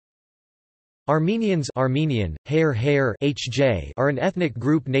Armenians Armenian, HJ are an ethnic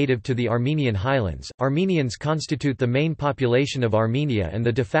group native to the Armenian highlands. Armenians constitute the main population of Armenia and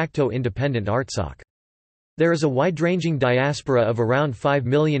the de facto independent Artsakh. There is a wide-ranging diaspora of around 5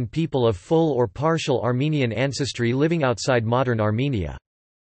 million people of full or partial Armenian ancestry living outside modern Armenia.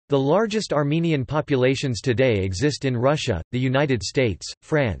 The largest Armenian populations today exist in Russia, the United States,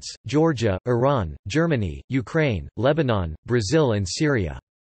 France, Georgia, Iran, Germany, Ukraine, Lebanon, Brazil and Syria.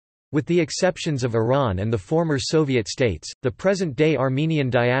 With the exceptions of Iran and the former Soviet states, the present-day Armenian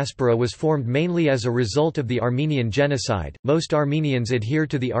diaspora was formed mainly as a result of the Armenian genocide. Most Armenians adhere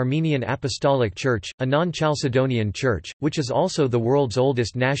to the Armenian Apostolic Church, a non-Chalcedonian church, which is also the world's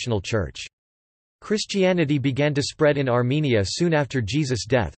oldest national church. Christianity began to spread in Armenia soon after Jesus'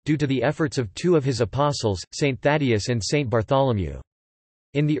 death, due to the efforts of two of his apostles, Saint Thaddeus and Saint Bartholomew.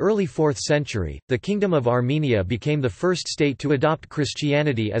 In the early 4th century, the Kingdom of Armenia became the first state to adopt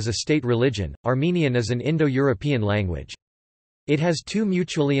Christianity as a state religion. Armenian is an Indo-European language. It has two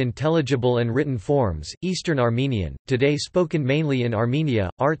mutually intelligible and written forms, Eastern Armenian, today spoken mainly in Armenia,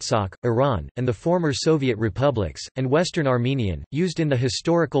 Artsakh, Iran, and the former Soviet republics, and Western Armenian, used in the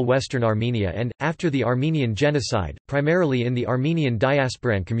historical Western Armenia and, after the Armenian genocide, primarily in the Armenian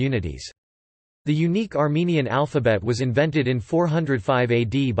diasporan communities. The unique Armenian alphabet was invented in 405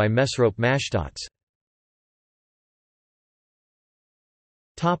 AD by Mesrop Mashtots.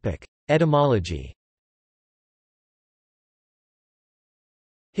 Etymology.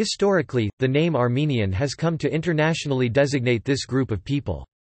 Historically, the name Armenian has come to internationally designate this group of people.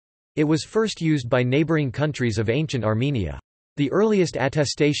 It was first used by neighboring countries of ancient Armenia. The earliest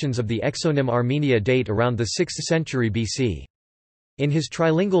attestations of the exonym Armenia date around the 6th century BC. In his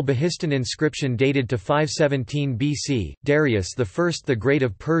trilingual Behistun inscription dated to 517 BC, Darius I the Great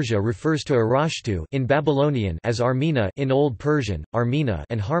of Persia refers to Arashtu in Babylonian as Armena in Old Persian, Armena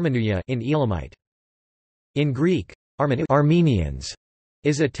and Harmonia in Elamite. In Greek, Armenians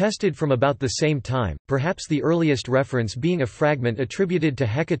is attested from about the same time, perhaps the earliest reference being a fragment attributed to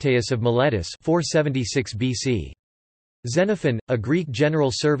Hecataeus of Miletus 476 BC. Xenophon, a Greek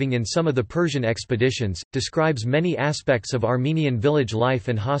general serving in some of the Persian expeditions, describes many aspects of Armenian village life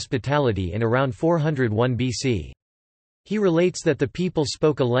and hospitality in around 401 BC. He relates that the people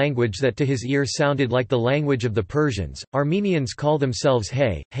spoke a language that to his ear sounded like the language of the Persians. Armenians call themselves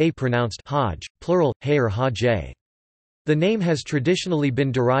Hay pronounced Haj, plural, Hay or Hajj. The name has traditionally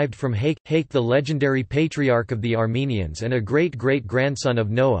been derived from Haik, the legendary patriarch of the Armenians and a great-great-grandson of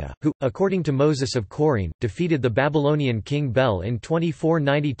Noah, who, according to Moses of Chorene, defeated the Babylonian king Bel in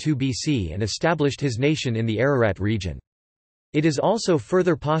 2492 BC and established his nation in the Ararat region. It is also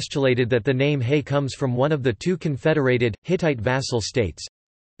further postulated that the name Hay comes from one of the two confederated, Hittite vassal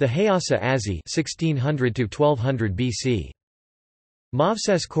states—the Hayasa Azi 1600–1200 BC.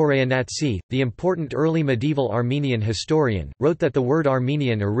 Movses Koreanatsi, the important early medieval Armenian historian, wrote that the word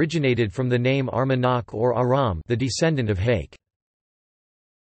Armenian originated from the name Armanak or Aram, the descendant of Haik.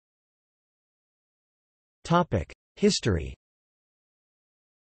 History.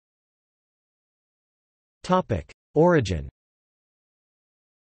 Origin.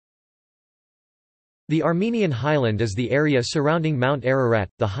 The Armenian highland is the area surrounding Mount Ararat,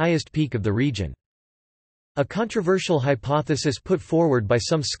 the highest peak of the region. A controversial hypothesis put forward by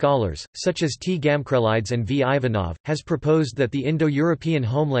some scholars, such as T. Gamkrelides and V. Ivanov, has proposed that the Indo-European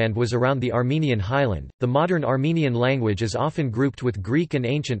homeland was around the Armenian highland. The modern Armenian language is often grouped with Greek and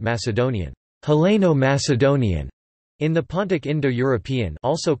ancient Macedonian, Helleno-Macedonian, in the Pontic Indo-European,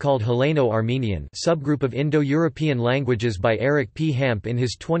 also called Helleno-Armenian, subgroup of Indo-European languages by Eric P. Hamp in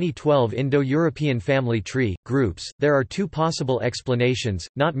his 2012 Indo-European Family Tree. Groups. There are two possible explanations,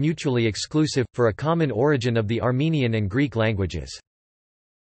 not mutually exclusive, for a common origin of the Armenian and Greek languages.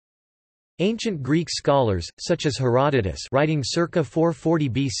 Ancient Greek scholars, such as Herodotus writing circa 440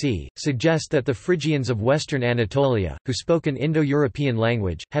 BC, suggest that the Phrygians of western Anatolia, who spoke an Indo-European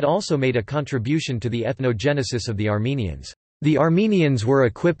language, had also made a contribution to the ethnogenesis of the Armenians. The Armenians were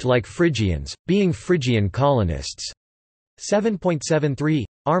equipped like Phrygians, being Phrygian colonists. 7.73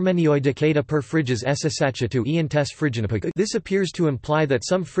 Armenioidicata per Phryges essasacha to Iantes Phrygianipica. This appears to imply that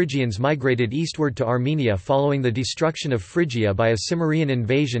some Phrygians migrated eastward to Armenia following the destruction of Phrygia by a Cimmerian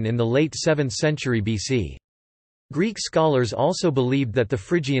invasion in the late 7th century BC. Greek scholars also believed that the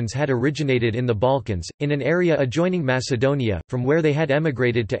Phrygians had originated in the Balkans, in an area adjoining Macedonia, from where they had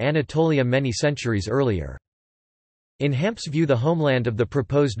emigrated to Anatolia many centuries earlier. In Hamp's view, the homeland of the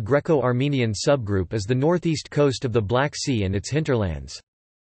proposed Greco-Armenian subgroup is the northeast coast of the Black Sea and its hinterlands.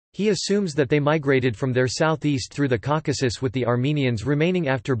 He assumes that they migrated from their southeast through the Caucasus, with the Armenians remaining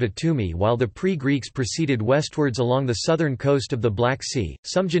after Batumi while the pre-Greeks proceeded westwards along the southern coast of the Black Sea.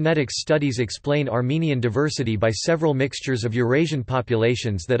 Some genetics studies explain Armenian diversity by several mixtures of Eurasian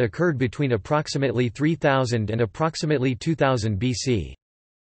populations that occurred between approximately 3000 and approximately 2000 BC.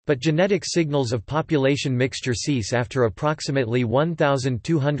 But genetic signals of population mixture cease after approximately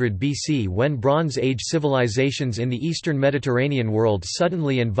 1200 BC, when Bronze Age civilizations in the eastern Mediterranean world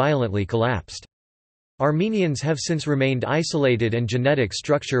suddenly and violently collapsed. Armenians have since remained isolated, and genetic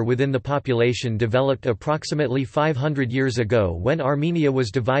structure within the population developed approximately 500 years ago when Armenia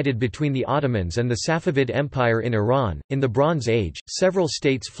was divided between the Ottomans and the Safavid Empire in Iran. In the Bronze Age, several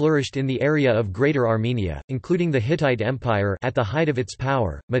states flourished in the area of Greater Armenia, including the Hittite Empire at the height of its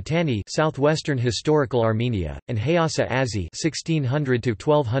power, Mitanni, southwestern historical Armenia, and Hayasa Azi (1600 to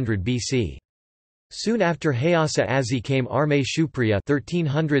 1200 BC). Soon after Hayasa Azi came Arme Shupriya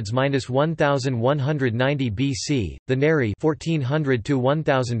 1300–1190 BC, the Neri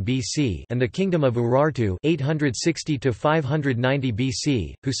 1400–1000 BC, and the Kingdom of Urartu 860–590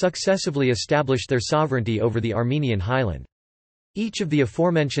 BC, who successively established their sovereignty over the Armenian highland. Each of the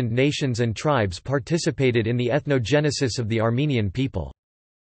aforementioned nations and tribes participated in the ethnogenesis of the Armenian people.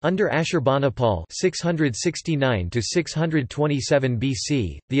 Under Ashurbanipal (669–627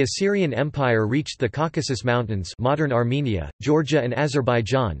 BC), the Assyrian Empire reached the Caucasus Mountains, modern Armenia, Georgia, and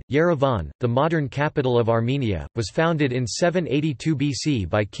Azerbaijan. Yerevan, the modern capital of Armenia, was founded in 782 BC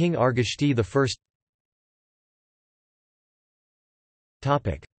by King Argishti I.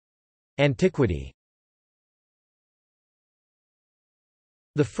 Topic: Antiquity.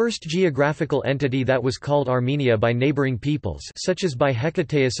 The first geographical entity that was called Armenia by neighboring peoples, such as by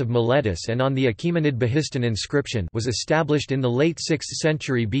Hecataeus of Miletus and on the Achaemenid Behistun inscription, was established in the late 6th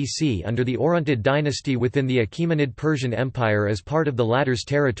century BC under the Orontid dynasty within the Achaemenid Persian Empire as part of the latter's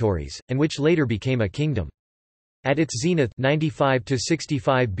territories, and which later became a kingdom. At its zenith 95 to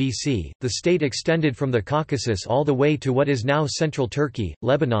 65 BC, the state extended from the Caucasus all the way to what is now central Turkey,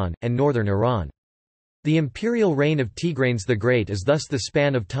 Lebanon, and northern Iran. The imperial reign of Tigranes the Great is thus the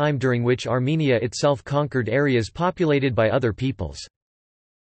span of time during which Armenia itself conquered areas populated by other peoples.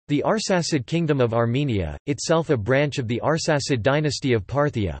 The Arsacid Kingdom of Armenia, itself a branch of the Arsacid dynasty of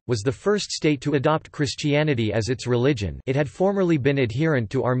Parthia, was the first state to adopt Christianity as its religion. It had formerly been adherent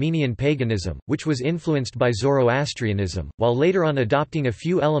to Armenian paganism, which was influenced by Zoroastrianism, while later on adopting a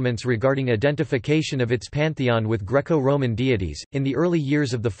few elements regarding identification of its pantheon with Greco-Roman deities. In the early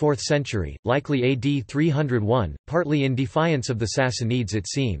years of the 4th century, likely AD 301, partly in defiance of the Sassanids it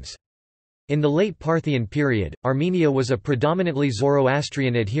seems. In the late Parthian period, Armenia was a predominantly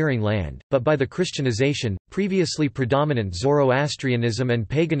Zoroastrian-adhering land, but by the Christianization, previously predominant Zoroastrianism and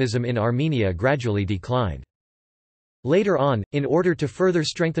paganism in Armenia gradually declined. Later on, in order to further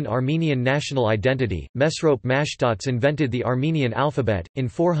strengthen Armenian national identity, Mesrop Mashtots invented the Armenian alphabet, in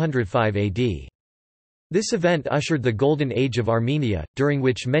 405 AD. This event ushered the Golden Age of Armenia, during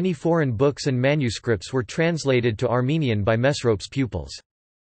which many foreign books and manuscripts were translated to Armenian by Mesrop's pupils.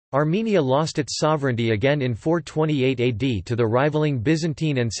 Armenia lost its sovereignty again in 428 AD to the rivaling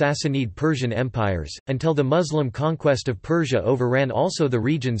Byzantine and Sassanid Persian empires, until the Muslim conquest of Persia overran also the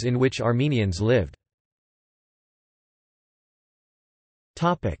regions in which Armenians lived.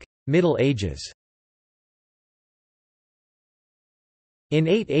 Middle Ages. In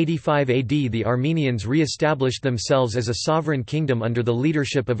 885 AD the Armenians re-established themselves as a sovereign kingdom under the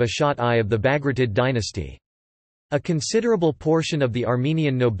leadership of Ashat I of the Bagratid dynasty. A considerable portion of the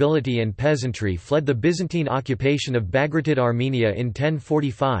Armenian nobility and peasantry fled the Byzantine occupation of Bagratid Armenia in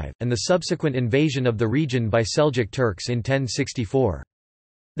 1045, and the subsequent invasion of the region by Seljuk Turks in 1064.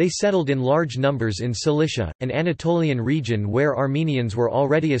 They settled in large numbers in Cilicia, an Anatolian region where Armenians were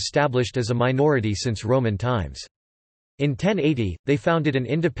already established as a minority since Roman times. In 1080, they founded an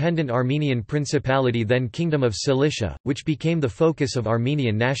independent Armenian principality, then Kingdom of Cilicia, which became the focus of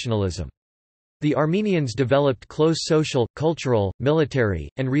Armenian nationalism. The Armenians developed close social, cultural,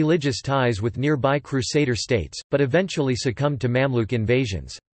 military, and religious ties with nearby Crusader states, but eventually succumbed to Mamluk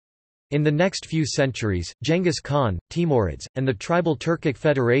invasions. In the next few centuries, Genghis Khan, Timurids, and the tribal Turkic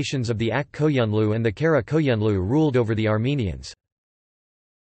federations of the Ak Koyunlu and the Kara Koyunlu ruled over the Armenians.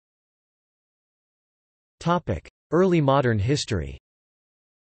 Early modern history.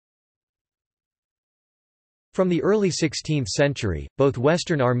 From the early 16th century, both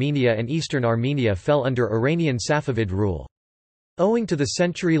Western Armenia and Eastern Armenia fell under Iranian Safavid rule. Owing to the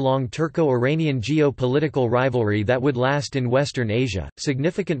century-long Turco-Iranian geopolitical rivalry that would last in Western Asia,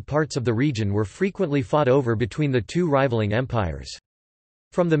 significant parts of the region were frequently fought over between the two rivaling empires.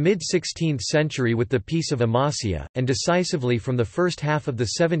 From the mid-16th century with the Peace of Amasya, and decisively from the first half of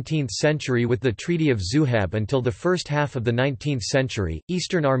the 17th century with the Treaty of Zuheb until the first half of the 19th century,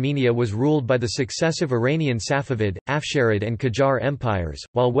 eastern Armenia was ruled by the successive Iranian Safavid, Afsharid and Qajar empires,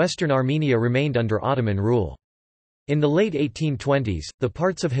 while western Armenia remained under Ottoman rule. In the late 1820s, the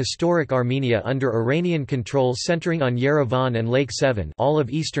parts of historic Armenia under Iranian control centering on Yerevan and Lake Sevan, all of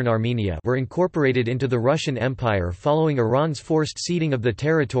eastern Armenia, were incorporated into the Russian Empire following Iran's forced ceding of the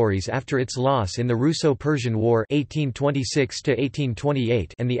territories after its loss in the Russo-Persian War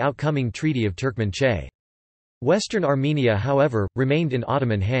 1826–1828 and the outcoming Treaty of Turkmenchay. Western Armenia, however, remained in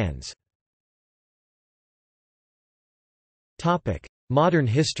Ottoman hands. Modern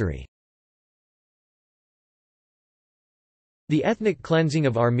history. The ethnic cleansing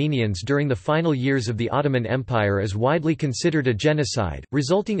of Armenians during the final years of the Ottoman Empire is widely considered a genocide,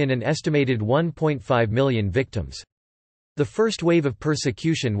 resulting in an estimated 1.5 million victims. The first wave of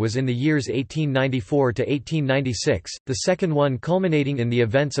persecution was in the years 1894 to 1896, the second one culminating in the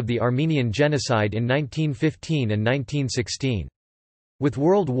events of the Armenian Genocide in 1915 and 1916. With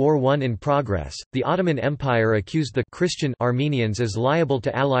World War I in progress, the Ottoman Empire accused the Christian Armenians as liable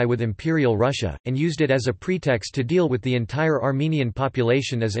to ally with Imperial Russia, and used it as a pretext to deal with the entire Armenian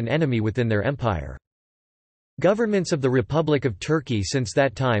population as an enemy within their empire. Governments of the Republic of Turkey since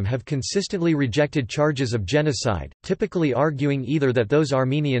that time have consistently rejected charges of genocide, typically arguing either that those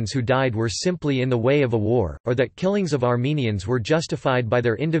Armenians who died were simply in the way of a war, or that killings of Armenians were justified by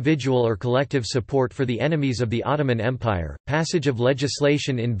their individual or collective support for the enemies of the Ottoman Empire. Passage of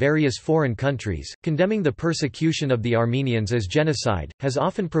legislation in various foreign countries, condemning the persecution of the Armenians as genocide, has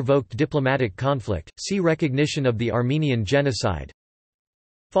often provoked diplomatic conflict. See Recognition of the Armenian Genocide.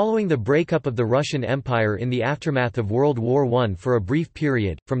 Following the breakup of the Russian Empire in the aftermath of World War I for a brief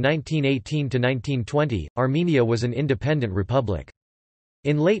period, from 1918 to 1920, Armenia was an independent republic.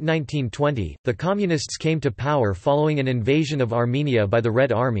 In late 1920, the Communists came to power following an invasion of Armenia by the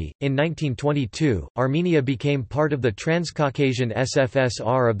Red Army. In 1922, Armenia became part of the Transcaucasian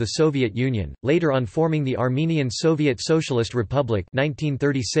SFSR of the Soviet Union, later on forming the Armenian Soviet Socialist Republic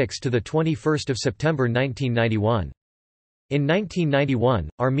 1936 to the 21st of September 1991. In 1991,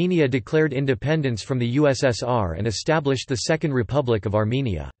 Armenia declared independence from the USSR and established the Second Republic of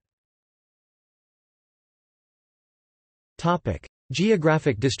Armenia.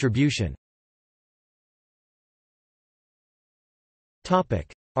 Geographic distribution.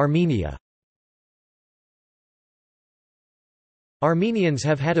 Armenia. Armenians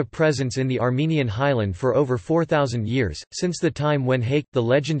have had a presence in the Armenian highland for over 4,000 years, since the time when Haik, the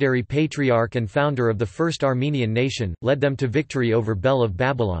legendary patriarch and founder of the first Armenian nation, led them to victory over Bel of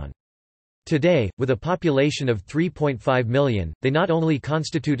Babylon. Today, with a population of 3.5 million, they not only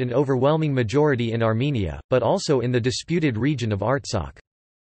constitute an overwhelming majority in Armenia, but also in the disputed region of Artsakh.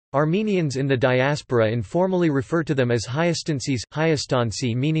 Armenians in the diaspora informally refer to them as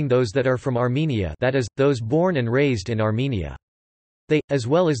Hyastansi, meaning those that are from Armenia, that is, those born and raised in Armenia. They, as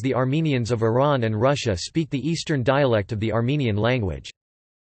well as the Armenians of Iran and Russia, speak the Eastern dialect of the Armenian language.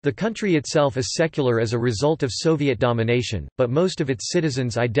 The country itself is secular as a result of Soviet domination, but most of its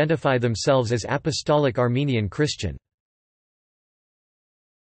citizens identify themselves as Apostolic Armenian Christian.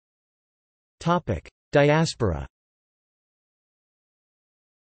 Diaspora.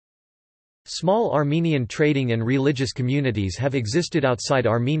 Small Armenian trading and religious communities have existed outside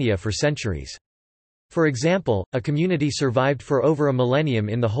Armenia for centuries. For example, a community survived for over a millennium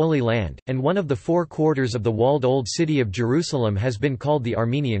in the Holy Land, and one of the four quarters of the walled Old City of Jerusalem has been called the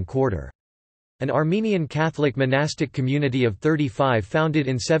Armenian Quarter. An Armenian Catholic monastic community of 35 founded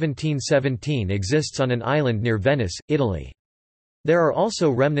in 1717 exists on an island near Venice, Italy. There are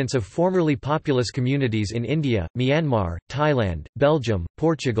also remnants of formerly populous communities in India, Myanmar, Thailand, Belgium,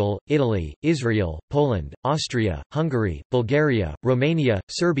 Portugal, Italy, Israel, Poland, Austria, Hungary, Bulgaria, Romania,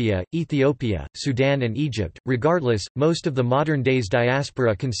 Serbia, Ethiopia, Sudan, and Egypt. Regardless, most of the modern day's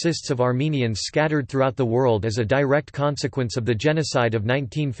diaspora consists of Armenians scattered throughout the world as a direct consequence of the genocide of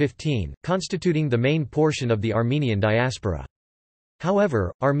 1915, constituting the main portion of the Armenian diaspora.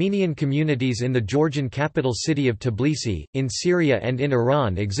 However, Armenian communities in the Georgian capital city of Tbilisi, in Syria, and in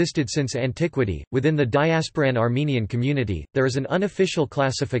Iran existed since antiquity. Within the diasporan Armenian community, there is an unofficial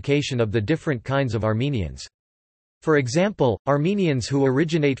classification of the different kinds of Armenians. For example, Armenians who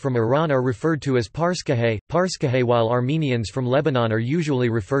originate from Iran are referred to as Parskahe, while Armenians from Lebanon are usually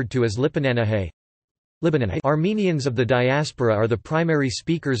referred to as Lipananahe. Armenians of the diaspora are the primary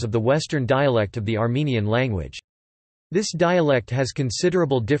speakers of the Western dialect of the Armenian language. This dialect has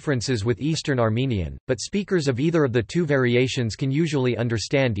considerable differences with Eastern Armenian, but speakers of either of the two variations can usually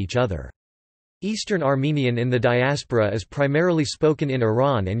understand each other. Eastern Armenian in the diaspora is primarily spoken in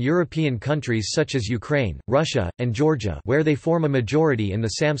Iran and European countries such as Ukraine, Russia, and Georgia, where they form a majority in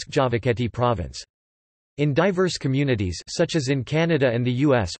the Samtskhe-Javakheti province. In diverse communities such as in Canada and the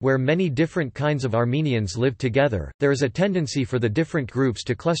US where many different kinds of Armenians live together, there is a tendency for the different groups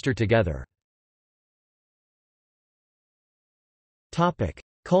to cluster together.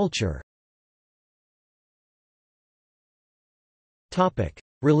 Culture.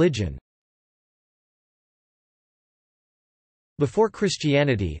 Religion. Before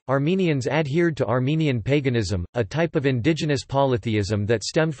Christianity, Armenians adhered to Armenian paganism, a type of indigenous polytheism that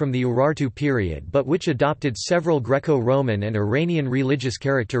stemmed from the Urartu period but which adopted several Greco-Roman and Iranian religious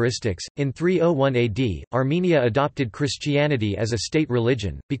characteristics. In 301 AD, Armenia adopted Christianity as a state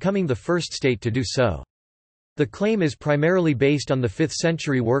religion, becoming the first state to do so. The claim is primarily based on the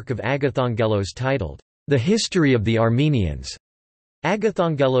 5th-century work of Agathongelos titled, The History of the Armenians.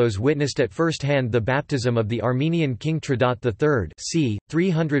 Agathongelos witnessed at first hand the baptism of the Armenian king Tredat III c.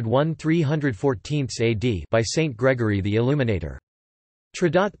 301–314 AD by Saint Gregory the Illuminator.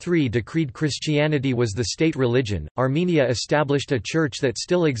 Tredat III decreed Christianity was the state religion. Armenia established a church that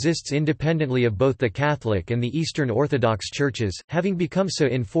still exists independently of both the Catholic and the Eastern Orthodox churches, having become so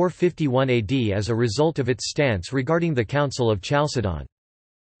in 451 AD as a result of its stance regarding the Council of Chalcedon.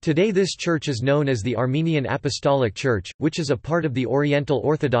 Today this church is known as the Armenian Apostolic Church, which is a part of the Oriental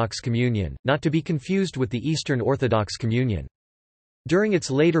Orthodox Communion, not to be confused with the Eastern Orthodox Communion. During its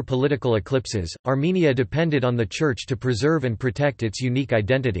later political eclipses, Armenia depended on the Church to preserve and protect its unique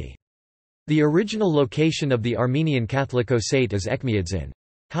identity. The original location of the Armenian Catholicosate is Echmiadzin.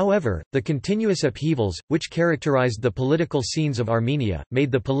 However, the continuous upheavals, which characterized the political scenes of Armenia,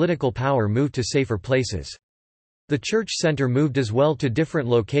 made the political power move to safer places. The church center moved as well to different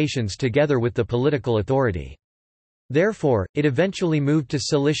locations together with the political authority. Therefore, it eventually moved to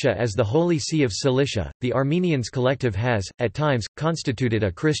Cilicia as the Holy See of Cilicia. The Armenians collective has, at times, constituted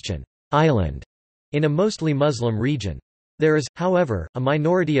a Christian island in a mostly Muslim region. There is, however, a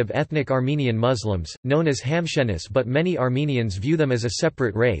minority of ethnic Armenian Muslims, known as Hamshenis, but many Armenians view them as a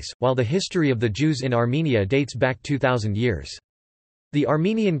separate race, while the history of the Jews in Armenia dates back 2,000 years. The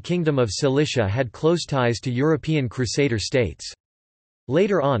Armenian Kingdom of Cilicia had close ties to European Crusader states.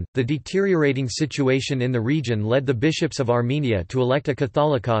 Later on, the deteriorating situation in the region led the bishops of Armenia to elect a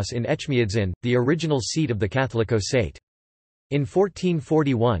Catholicos in Echmiadzin, the original seat of the Catholicosate. In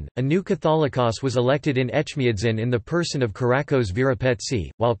 1441, a new Catholicos was elected in Echmiadzin in the person of Kyrakos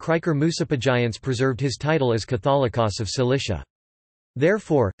Virapetsi, while Kriker Musapagians preserved his title as Catholicos of Cilicia.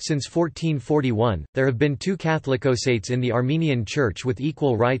 Therefore, since 1441, there have been two Catholicosates in the Armenian Church with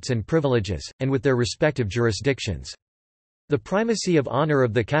equal rights and privileges, and with their respective jurisdictions. The primacy of honor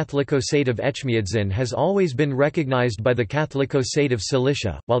of the Catholicosate of Echmiadzin has always been recognized by the Catholicosate of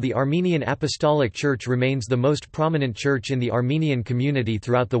Cilicia, while the Armenian Apostolic Church remains the most prominent church in the Armenian community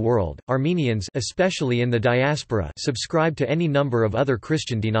throughout the world. Armenians, especially in the diaspora, subscribe to any number of other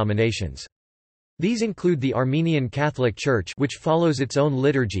Christian denominations. These include the Armenian Catholic Church, which follows its own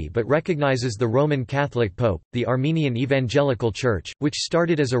liturgy but recognizes the Roman Catholic Pope, the Armenian Evangelical Church, which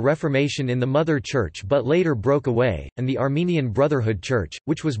started as a Reformation in the Mother Church but later broke away, and the Armenian Brotherhood Church,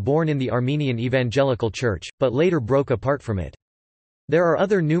 which was born in the Armenian Evangelical Church, but later broke apart from it. There are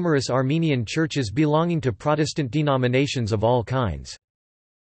other numerous Armenian churches belonging to Protestant denominations of all kinds.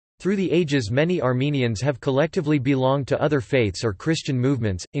 Through the ages many Armenians have collectively belonged to other faiths or Christian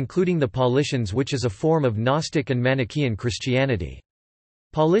movements, including the Paulicians, which is a form of Gnostic and Manichaean Christianity.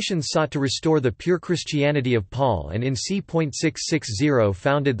 Paulicians sought to restore the pure Christianity of Paul and in c. 660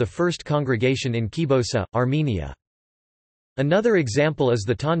 founded the first congregation in Kibosa, Armenia. Another example is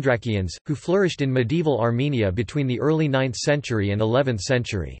the Tondrakians, who flourished in medieval Armenia between the early 9th century and 11th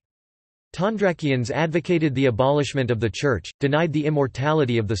century. Tondrakians advocated the abolishment of the church, denied the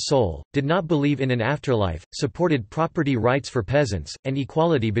immortality of the soul, did not believe in an afterlife, supported property rights for peasants, and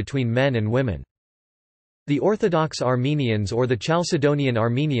equality between men and women. The Orthodox Armenians or the Chalcedonian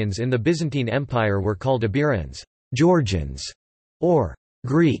Armenians in the Byzantine Empire were called Iberians, Georgians, or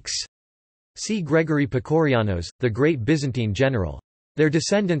Greeks. See Gregory Pekorianos, the great Byzantine general. Their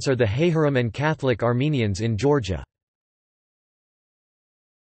descendants are the Hayharam and Catholic Armenians in Georgia.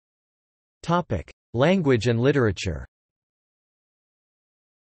 Language and literature.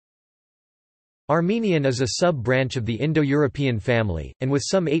 Armenian is a sub-branch of the Indo-European family, and with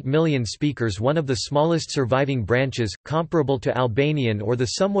some 8 million speakers one of the smallest surviving branches, comparable to Albanian or the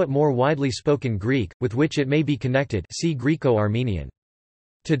somewhat more widely spoken Greek, with which it may be connected, see Greco-Armenian.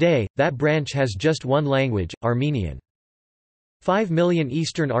 Today, that branch has just one language, Armenian. 5 million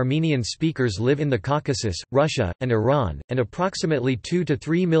Eastern Armenian speakers live in the Caucasus, Russia, and Iran, and approximately 2 to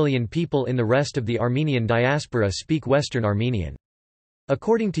 3 million people in the rest of the Armenian diaspora speak Western Armenian.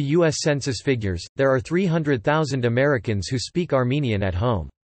 According to U.S. Census figures, there are 300,000 Americans who speak Armenian at home.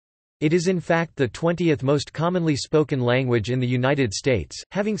 It is in fact the 20th most commonly spoken language in the United States,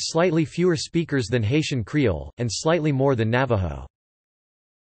 having slightly fewer speakers than Haitian Creole, and slightly more than Navajo.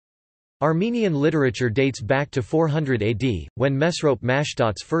 Armenian literature dates back to 400 AD, when Mesrop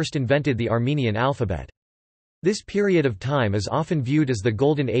Mashtots first invented the Armenian alphabet. This period of time is often viewed as the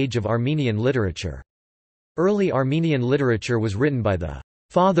golden age of Armenian literature. Early Armenian literature was written by the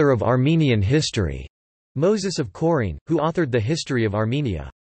father of Armenian history, Moses of Chorene, who authored the History of Armenia.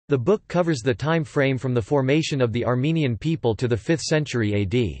 The book covers the time frame from the formation of the Armenian people to the 5th century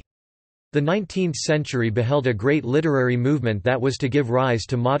AD. The 19th century beheld a great literary movement that was to give rise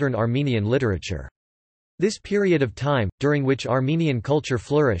to modern Armenian literature. This period of time, during which Armenian culture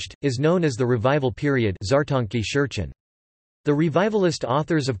flourished, is known as the Revival period. The revivalist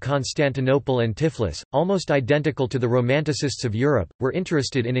authors of Constantinople and Tiflis, almost identical to the Romanticists of Europe, were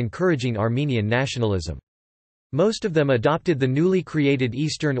interested in encouraging Armenian nationalism. Most of them adopted the newly created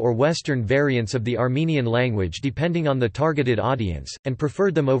Eastern or Western variants of the Armenian language depending on the targeted audience, and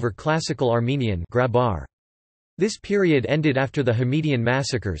preferred them over Classical Armenian Grabar. This period ended after the Hamidian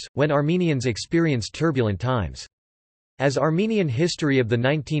massacres, when Armenians experienced turbulent times. As Armenian history of the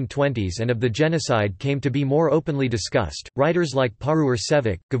 1920s and of the genocide came to be more openly discussed, writers like Parur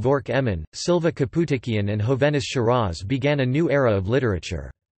Sevik, Gevork Emin, Silva Kaputikian and Hovhannes Shiraz began a new era of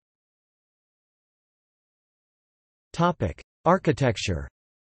literature. Architecture.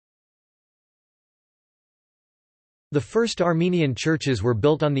 The first Armenian churches were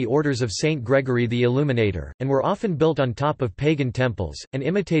built on the orders of Saint Gregory the Illuminator, and were often built on top of pagan temples, and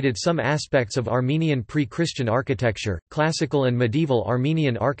imitated some aspects of Armenian pre-Christian architecture. Classical and medieval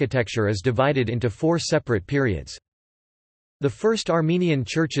Armenian architecture is divided into 4 separate periods. The first Armenian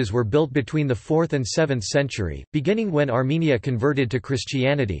churches were built between the 4th and 7th century, beginning when Armenia converted to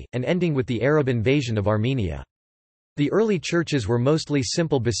Christianity, and ending with the Arab invasion of Armenia. The early churches were mostly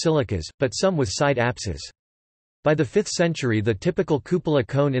simple basilicas, but some with side apses. By the 5th century the typical cupola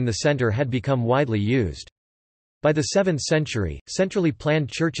cone in the center had become widely used. By the 7th century, centrally planned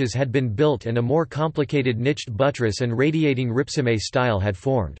churches had been built and a more complicated niched buttress and radiating ripsime style had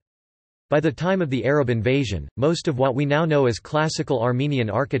formed. By the time of the Arab invasion, most of what we now know as classical Armenian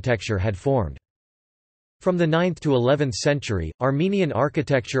architecture had formed. From the 9th to 11th century, Armenian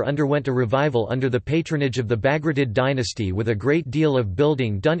architecture underwent a revival under the patronage of the Bagratid dynasty with a great deal of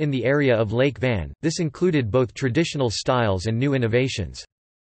building done in the area of Lake Van. This included both traditional styles and new innovations.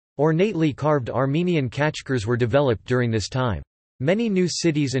 Ornately carved Armenian kachkars were developed during this time. Many new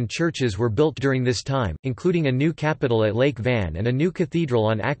cities and churches were built during this time, including a new capital at Lake Van and a new cathedral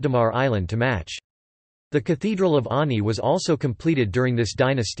on Akdamar Island to match. The Cathedral of Ani was also completed during this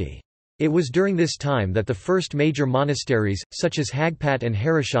dynasty. It was during this time that the first major monasteries, such as Hagpat and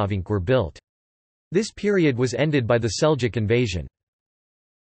Harashavink, were built. This period was ended by the Seljuk invasion.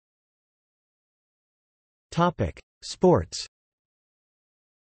 Sports.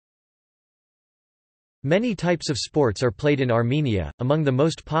 Many types of sports are played in Armenia, among the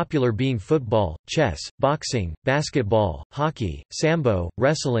most popular being football, chess, boxing, basketball, hockey, sambo,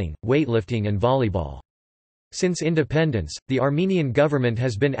 wrestling, weightlifting and volleyball. Since independence, the Armenian government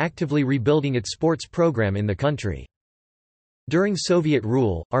has been actively rebuilding its sports program in the country. During Soviet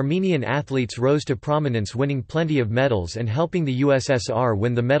rule, Armenian athletes rose to prominence, winning plenty of medals and helping the USSR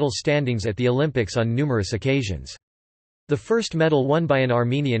win the medal standings at the Olympics on numerous occasions. The first medal won by an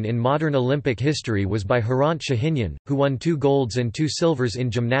Armenian in modern Olympic history was by Hrant Shahinyan, who won 2 golds and 2 silvers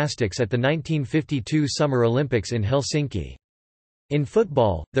in gymnastics at the 1952 Summer Olympics in Helsinki. In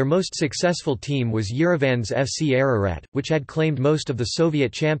football, their most successful team was Yerevan's FC Ararat, which had claimed most of the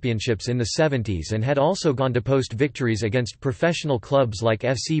Soviet championships in the 70s and had also gone to post victories against professional clubs like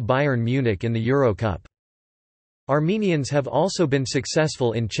FC Bayern Munich in the Euro Cup. Armenians have also been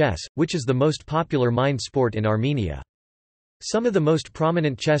successful in chess, which is the most popular mind sport in Armenia. Some of the most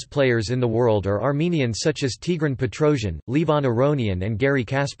prominent chess players in the world are Armenians such as Tigran Petrosian, Levon Aronian and Garry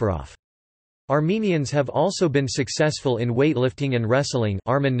Kasparov. Armenians have also been successful in weightlifting and wrestling,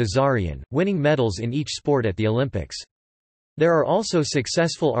 Armen Nazarian, winning medals in each sport at the Olympics. There are also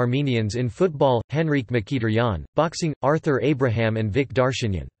successful Armenians in football, Henrik Mkhitaryan, boxing, Arthur Abraham and Vik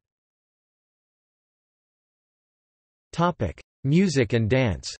Darshanyan. Music and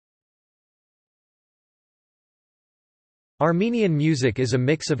dance. Armenian music is a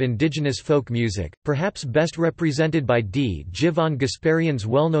mix of indigenous folk music, perhaps best represented by D. Jivan Gasparian's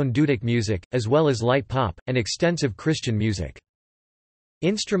well-known Duduk music, as well as light pop, and extensive Christian music.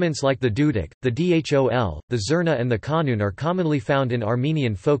 Instruments like the duduk, the dhol, the zurna and the kanun are commonly found in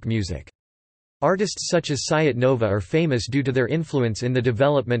Armenian folk music. Artists such as Sayat Nova are famous due to their influence in the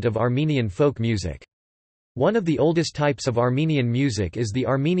development of Armenian folk music. One of the oldest types of Armenian music is the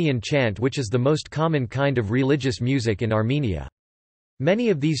Armenian chant, which is the most common kind of religious music in Armenia. Many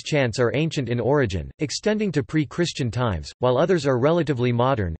of these chants are ancient in origin, extending to pre-Christian times, while others are relatively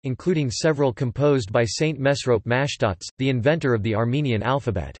modern, including several composed by Saint Mesrop Mashtots, the inventor of the Armenian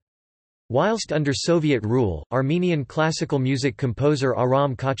alphabet. Whilst under Soviet rule, Armenian classical music composer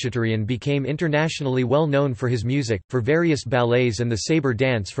Aram Khachaturian became internationally well known for his music, for various ballets and the saber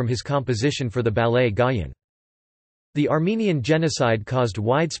dance from his composition for the ballet Gayan. The Armenian genocide caused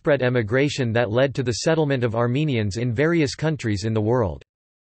widespread emigration that led to the settlement of Armenians in various countries in the world.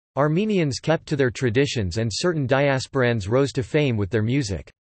 Armenians kept to their traditions and certain diasporans rose to fame with their music.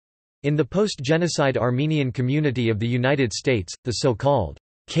 In the post-genocide Armenian community of the United States, the so-called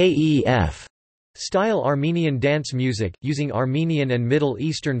KEF style Armenian dance music, using Armenian and Middle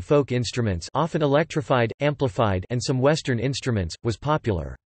Eastern folk instruments often electrified, amplified and some Western instruments, was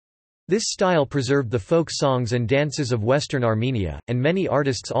popular. This style preserved the folk songs and dances of Western Armenia, and many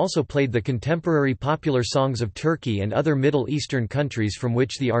artists also played the contemporary popular songs of Turkey and other Middle Eastern countries from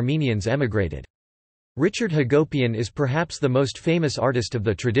which the Armenians emigrated. Richard Hagopian is perhaps the most famous artist of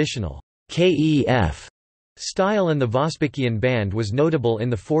the traditional KEF style, and the Vospikian band was notable in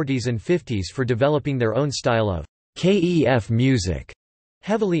the 40s and 50s for developing their own style of KEF music,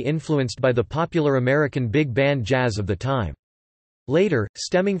 heavily influenced by the popular American big band jazz of the time. Later,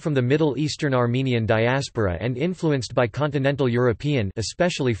 stemming from the Middle Eastern Armenian diaspora and influenced by continental European,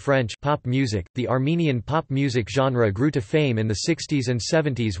 especially French, pop music, the Armenian pop music genre grew to fame in the 60s and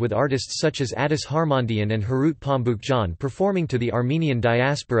 70s with artists such as Atis Harmandian and Harut Pambukjan performing to the Armenian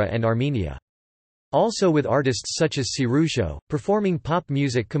diaspora and Armenia. Also with artists such as Sirusho, performing pop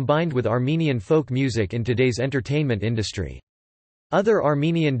music combined with Armenian folk music in today's entertainment industry. Other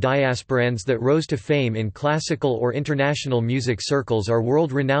Armenian diasporans that rose to fame in classical or international music circles are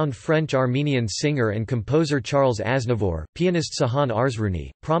world-renowned French-Armenian singer and composer Charles Aznavour, pianist Sahan Arzrouni,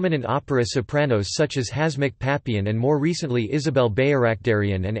 prominent opera sopranos such as Hazmik Papian and more recently Isabel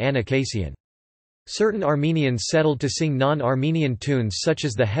Bayrakdarian and Anna Kasian. Certain Armenians settled to sing non-Armenian tunes such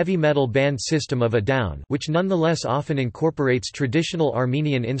as the heavy metal band System of a Down, which nonetheless often incorporates traditional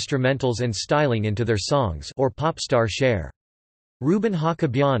Armenian instrumentals and styling into their songs, or pop star Cher. Ruben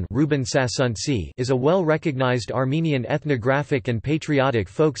Hakabyan is a well-recognized Armenian ethnographic and patriotic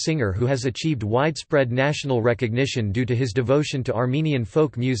folk singer who has achieved widespread national recognition due to his devotion to Armenian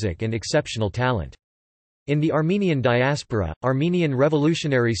folk music and exceptional talent. In the Armenian diaspora, Armenian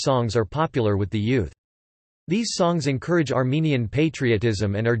revolutionary songs are popular with the youth. These songs encourage Armenian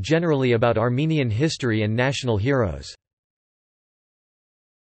patriotism and are generally about Armenian history and national heroes.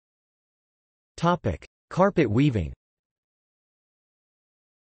 Carpet weaving.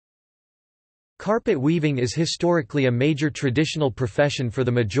 Carpet weaving is historically a major traditional profession for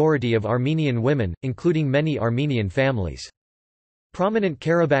the majority of Armenian women, including many Armenian families. Prominent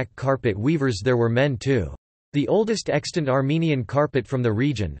Karabakh carpet weavers there were men too. The oldest extant Armenian carpet from the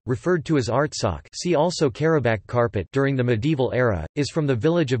region, referred to as Artsakh, see also Karabakh carpet, during the medieval era, is from the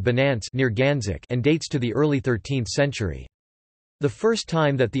village of Banansk near Ganzik and dates to the early 13th century. The first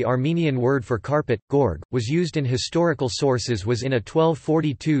time that the Armenian word for carpet, gorg, was used in historical sources was in a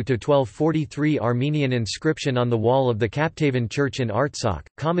 1242–1243 Armenian inscription on the wall of the Kaptavan church in Artsakh.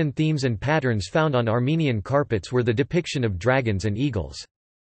 Common themes and patterns found on Armenian carpets were the depiction of dragons and eagles.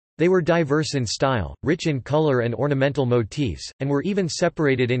 They were diverse in style, rich in color and ornamental motifs, and were even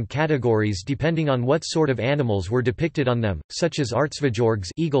separated in categories depending on what sort of animals were depicted on them, such as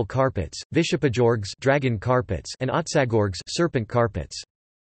Artsvajorgs eagle carpets, Vishapajorgs dragon carpets, and Otsagorgs serpent carpets.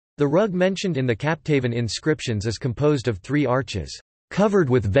 The rug mentioned in the Kaptavan inscriptions is composed of 3 arches,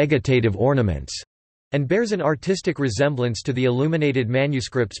 covered with vegetative ornaments, and bears an artistic resemblance to the illuminated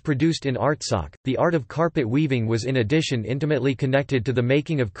manuscripts produced in Artsakh. The art of carpet weaving was in addition intimately connected to the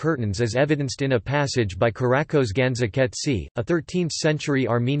making of curtains, as evidenced in a passage by Kyriakos Ganzaketsi, a 13th-century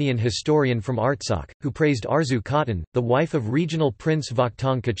Armenian historian from Artsakh, who praised Arzu Khatan, the wife of regional prince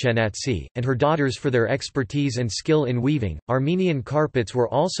Vakhtang Kachenatsi, and her daughters for their expertise and skill in weaving. Armenian carpets were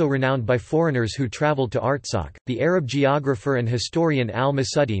also renowned by foreigners who traveled to Artsakh. The Arab geographer and historian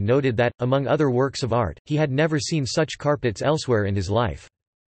al-Masudi noted that, among other works of art, he had never seen such carpets elsewhere in his life.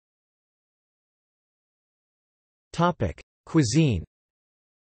 Cuisine.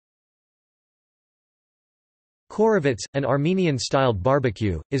 Korovets, an Armenian-styled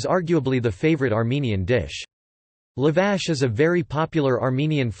barbecue, is arguably the favorite Armenian dish. Lavash is a very popular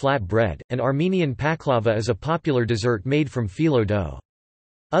Armenian flat bread, and Armenian paklava is a popular dessert made from phyllo dough.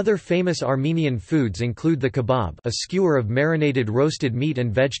 Other famous Armenian foods include the kebab, a skewer of marinated roasted meat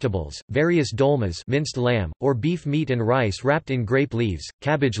and vegetables, various dolmas, minced lamb, or beef meat and rice wrapped in grape leaves,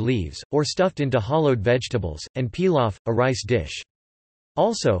 cabbage leaves, or stuffed into hollowed vegetables, and pilaf, a rice dish.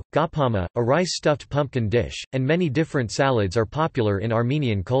 Also, gapama, a rice-stuffed pumpkin dish, and many different salads are popular in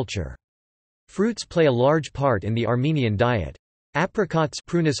Armenian culture. Fruits play a large part in the Armenian diet. Apricots,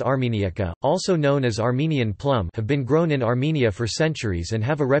 Prunus armeniaca, also known as Armenian plum, have been grown in Armenia for centuries and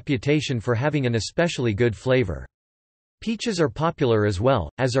have a reputation for having an especially good flavor. Peaches are popular as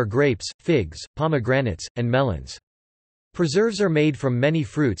well, as are grapes, figs, pomegranates, and melons. Preserves are made from many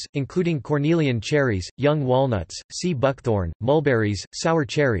fruits, including cornelian cherries, young walnuts, sea buckthorn, mulberries, sour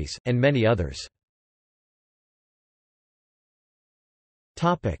cherries, and many others.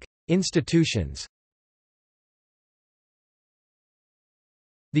 Institutions.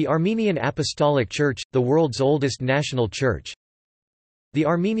 The Armenian Apostolic Church, the world's oldest national church. The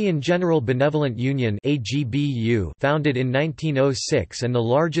Armenian General Benevolent Union (AGBU), founded in 1906 and the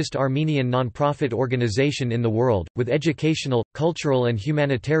largest Armenian non-profit organization in the world, with educational, cultural and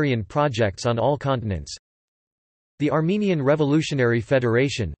humanitarian projects on all continents. The Armenian Revolutionary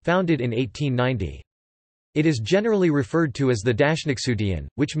Federation, founded in 1890. It is generally referred to as the Dashnaksutian,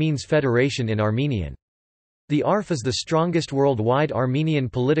 which means federation in Armenian. The ARF is the strongest worldwide Armenian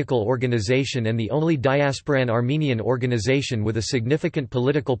political organization and the only diasporan Armenian organization with a significant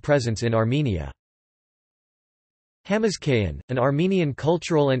political presence in Armenia. Hamazkayan, an Armenian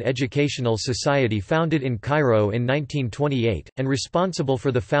cultural and educational society founded in Cairo in 1928, and responsible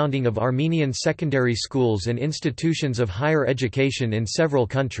for the founding of Armenian secondary schools and institutions of higher education in several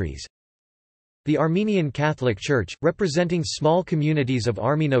countries. The Armenian Catholic Church, representing small communities of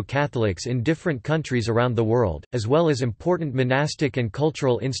Armeno-Catholics in different countries around the world, as well as important monastic and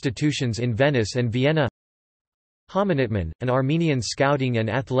cultural institutions in Venice and Vienna. Hamanitman, an Armenian scouting and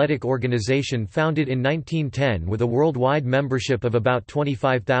athletic organization founded in 1910 with a worldwide membership of about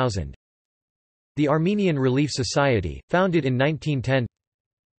 25,000. The Armenian Relief Society, founded in 1910.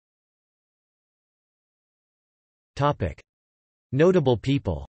 Notable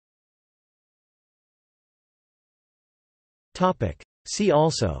people. See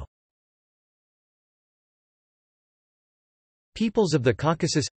also: Peoples of the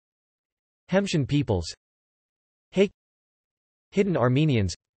Caucasus, Hemshan peoples, Hidden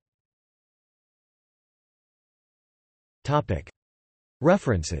Armenians.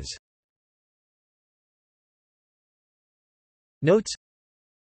 References. Notes.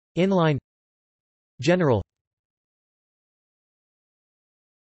 Inline. General.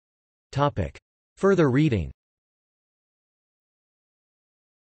 Further reading.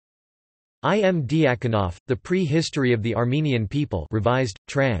 I. M. Diakonoff, The Pre-History of the Armenian People, Revised,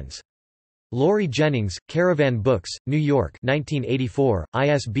 trans. Laurie Jennings, Caravan Books, New York 1984,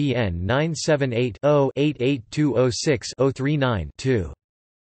 ISBN 978-0-88206-039-2.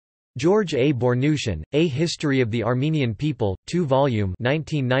 George A. Bornushin, A History of the Armenian People, 2-volume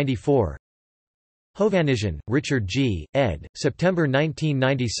 1994. Hovhannisyan, Richard G., ed., September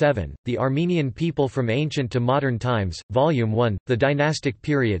 1997, The Armenian People from Ancient to Modern Times, Volume 1, The Dynastic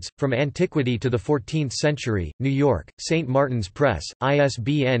Periods, From Antiquity to the 14th Century, New York, St. Martin's Press,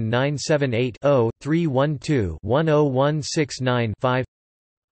 ISBN 978-0-312-10169-5.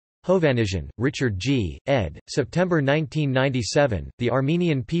 Hovhannisyan, Richard G., ed., September 1997, The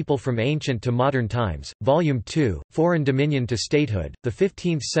Armenian People from Ancient to Modern Times, Volume 2, Foreign Dominion to Statehood, The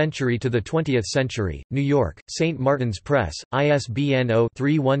 15th Century to the 20th Century, New York, St. Martin's Press, ISBN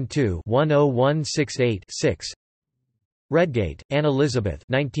 0-312-10168-6. Redgate, Anne Elizabeth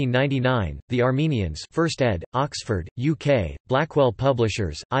 1999, The Armenians 1st ed., Oxford, UK, Blackwell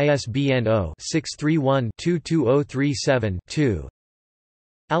Publishers, ISBN 0-631-22037-2.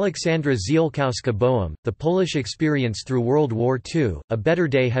 Aleksandra Zielkowska-Boehm, The Polish Experience Through World War II, A Better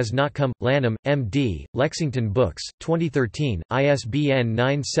Day Has Not Come, Lanham, M.D., Lexington Books, 2013, ISBN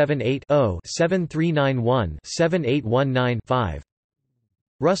 978-0-7391-7819-5.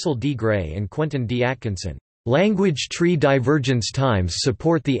 Russell D. Gray and Quentin D. Atkinson, Language Tree Divergence Times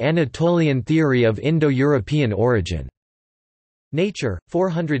Support the Anatolian Theory of Indo-European Origin. Nature,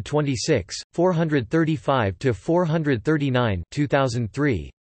 426, 435–439 2003.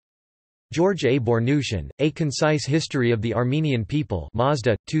 George A. Bornushin, A Concise History of the Armenian People,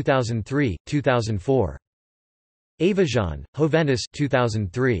 Mazda, 2003, 2004. Avajan, Hovhannes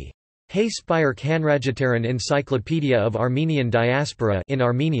 2003. Hey Spirk Hanrajataran Encyclopedia of Armenian Diaspora in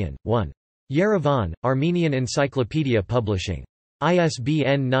Armenian, 1. Yerevan, Armenian Encyclopedia Publishing.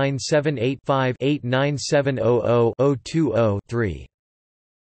 ISBN 978-5-89700-020-3.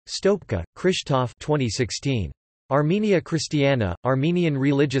 Stopka, Krzysztof 2016. Armenia Christiana, Armenian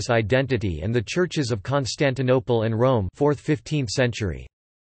religious identity and the churches of Constantinople and Rome 4th–15th century.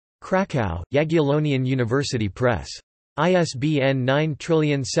 Krakow, Jagiellonian University Press. ISBN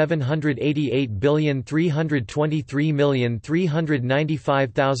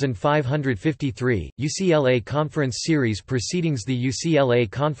 9788323395553, UCLA Conference Series Proceedings. The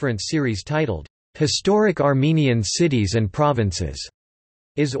UCLA Conference Series titled, "Historic Armenian Cities and Provinces"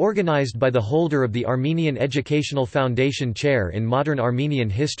 is organized by the holder of the Armenian Educational Foundation Chair in Modern Armenian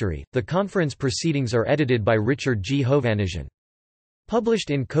History. The conference proceedings are edited by Richard G. Hovannisian.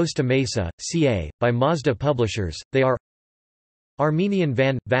 Published in Costa Mesa, CA, by Mazda Publishers, they are Armenian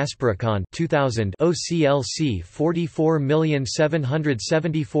Van, Vaspurikhan 2000 OCLC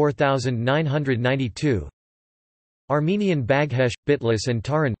 44774992, Armenian Baghesh, Bitlis and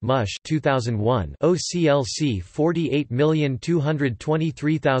Taran, Mush 2001 OCLC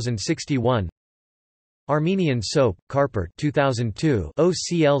 48223061, Armenian Soap, Karpert 2002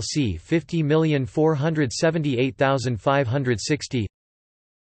 OCLC 50478560,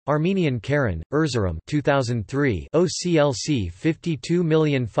 Armenian Karen, Erzurum 2003 OCLC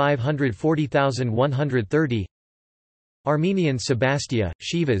 52540130, Armenian Sebastia,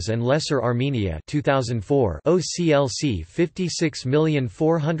 Shivas and Lesser Armenia 2004 OCLC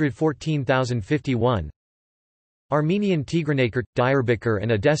 56414051, Armenian Tigranakert, Diyarbakir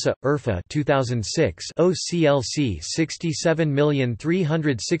and Edessa, Urfa 2006 OCLC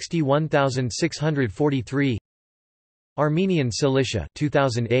 67361643, Armenian Cilicia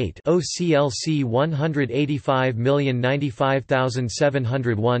 2008 OCLC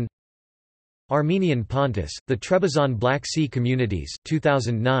 185095701, Armenian Pontus, the Trebizond Black Sea Communities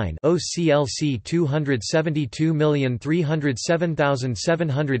 2009 OCLC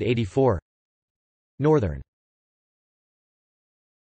 272307784, Northern